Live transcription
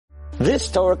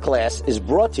This Torah class is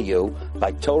brought to you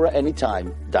by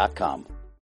TorahAnytime.com.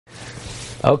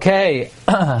 Okay,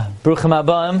 Bruchim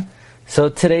Abam. So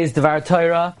today's Devar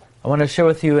Torah, I want to share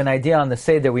with you an idea on the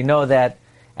Seder. We know that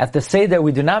at the Seder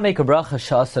we do not make a bracha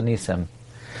Sha'asa Nisim.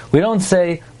 We don't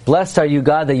say, blessed are you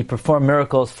God that you perform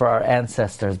miracles for our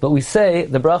ancestors. But we say,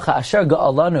 the bracha Asher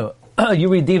Ga'alanu, you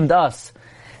redeemed us,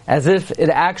 as if it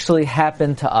actually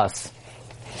happened to us.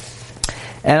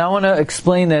 And I want to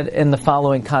explain it in the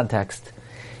following context.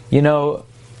 You know,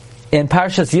 in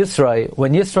Parshas Yisroi,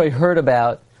 when Yisroi heard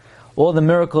about all the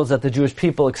miracles that the Jewish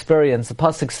people experienced, the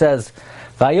pasuk says,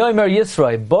 "Vayomer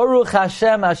Yisroi, Baruch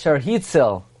Hashem Asher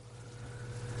Hitzil."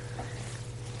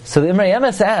 So the Imrei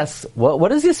Emes asks,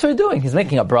 what is Yisroi doing? He's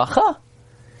making a bracha?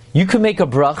 You can make a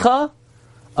bracha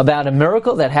about a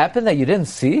miracle that happened that you didn't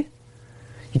see?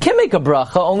 You can't make a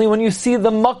bracha only when you see the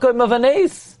makom of an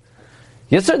ace.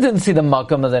 Yisroi didn't see the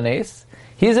makom of the ace.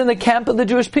 He's in the camp of the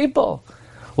Jewish people.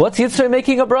 What's Yisroi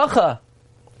making a bracha?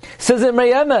 Says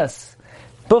Imrei Emes.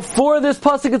 Before this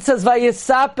pasuk it says,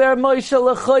 "Vayisaper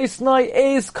Moshe lechoisnoi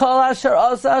eis kol asher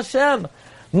asa Hashem."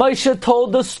 Moshe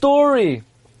told the story.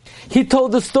 He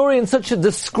told the story in such a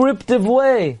descriptive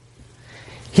way.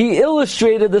 He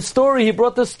illustrated the story. He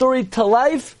brought the story to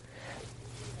life.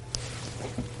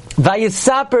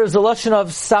 Vayisaper is a lashon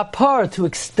of sapar, to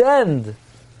extend.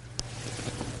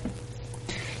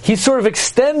 He sort of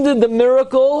extended the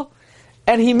miracle,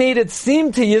 and he made it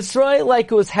seem to Yisroi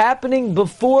like it was happening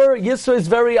before Yisroi's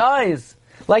very eyes,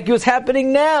 like it was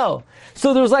happening now.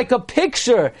 So there was like a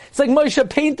picture. It's like Moshe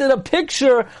painted a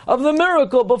picture of the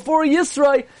miracle before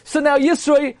Yisroi. So now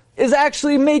Yisroi is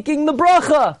actually making the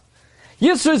bracha.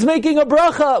 Yisroi is making a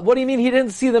bracha. What do you mean he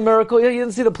didn't see the miracle? He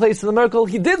didn't see the place of the miracle.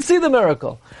 He did see the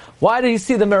miracle. Why did he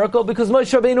see the miracle? Because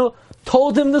Moshe Rabbeinu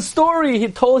told him the story. He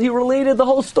related the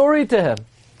whole story to him.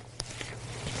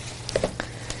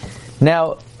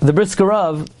 Now, the Brisker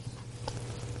Rav,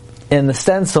 in the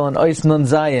stencil in Ois Nun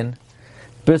Zayin,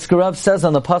 Brisker Rav says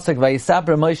on the pasuk,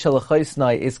 "Vayisaper Moshe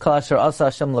lechoisnai is kol asher asa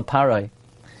Hashem leparai."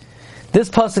 This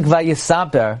pasuk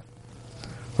Vayisaper,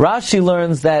 Rashi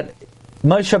learns that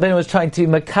Moshe Rabbeinu was trying to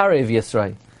makarev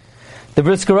Yisroi. The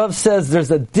Brisker Rav says there's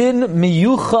a din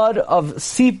miyuchad of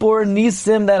sipur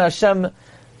nisim that Hashem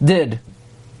did,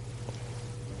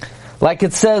 like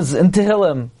it says in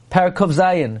Tehillim, Parakov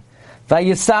Zayin.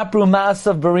 Vayisapru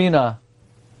ma'asav barina.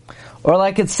 Or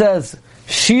like it says,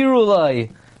 Shirulai,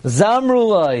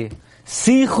 Zamrulai,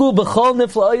 Sichu b'chol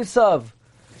nifla'osav.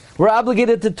 We're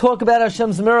obligated to talk about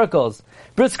Hashem's miracles.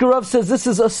 Brisker Rav says this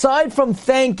is aside from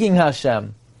thanking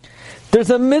Hashem. There's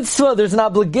a mitzvah, there's an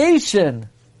obligation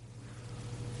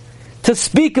to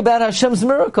speak about Hashem's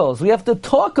miracles. We have to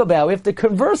talk about, we have to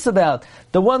converse about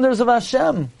the wonders of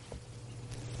Hashem.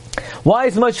 Why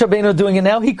is Moshe Rabbeinu doing it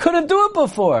now? He couldn't do it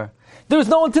before. There's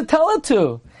no one to tell it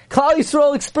to. Klal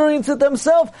Yisrael experienced it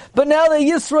themselves, but now that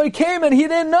Yisroi came and he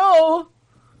didn't know,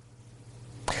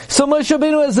 so Moshe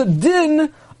Rabbeinu has a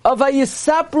din of a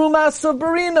yisapru ma'asav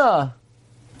barina.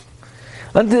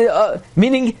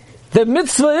 Meaning, the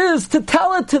mitzvah is to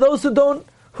tell it to those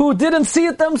who didn't see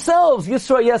it themselves.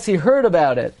 Yisroi, yes, he heard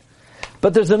about it,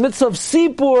 but there's a mitzvah of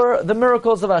sipur, the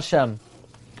miracles of Hashem.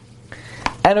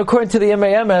 And according to the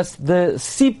Imrei Emes, the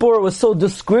sipur was so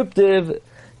descriptive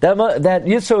that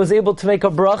Yisro was able to make a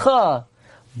bracha,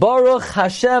 Baruch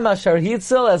Hashem Asher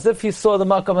Hitzil, as if he saw the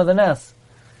makam of the nes.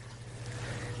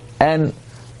 And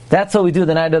that's what we do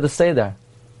the night of the Seder.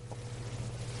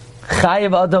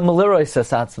 Chayiv Adam L'Iroi says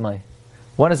Atzmai.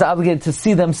 One is obligated to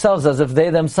see themselves as if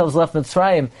they themselves left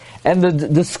Mitzrayim. And the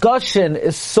discussion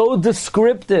is so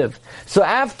descriptive. So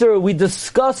after we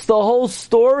discuss the whole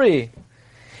story,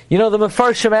 you know, the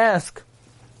Mefarshim ask,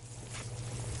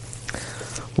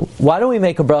 why don't we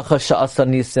make a bracha Sha'asa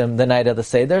Nisim the night of the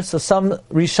Seder? So some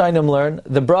Rishonim learn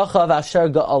the bracha of Asher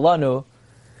Ga'alanu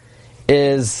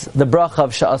is the bracha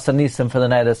of Sha'asa Nisim for the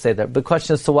night of the Seder. The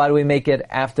question is, so why do we make it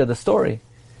after the story?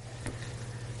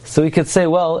 So we could say,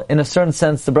 well, in a certain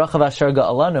sense, the bracha of Asher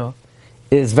Ga'alanu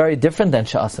is very different than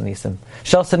Sha'asa Nisim.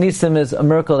 Sha'asa Nisim is a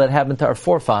miracle that happened to our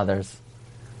forefathers.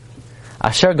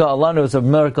 Asher Ga'alanu is a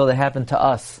miracle that happened to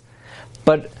us.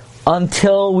 But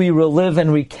until we relive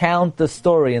and recount the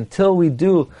story, until we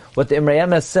do what the Imrei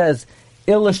Emes says,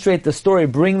 illustrate the story,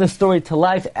 bring the story to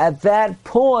life, at that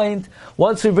point,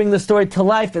 once we bring the story to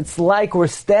life, it's like we're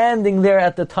standing there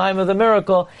at the time of the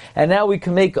miracle, and now we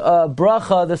can make a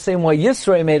bracha the same way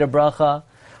Yisroi made a bracha,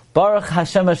 Baruch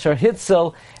Hashem Asher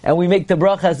Hitzil, and we make the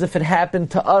bracha as if it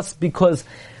happened to us, because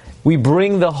we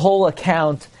bring the whole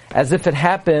account as if it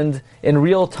happened in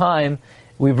real time,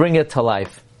 we bring it to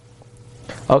life.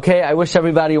 Okay, I wish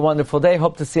everybody a wonderful day.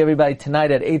 Hope to see everybody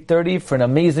tonight at 8:30 for an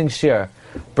amazing share.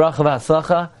 Bracha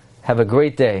v'hatzlacha. Have a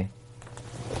great day.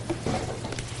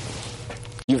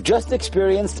 You've just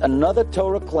experienced another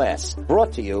Torah class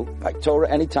brought to you by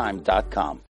TorahAnytime.com.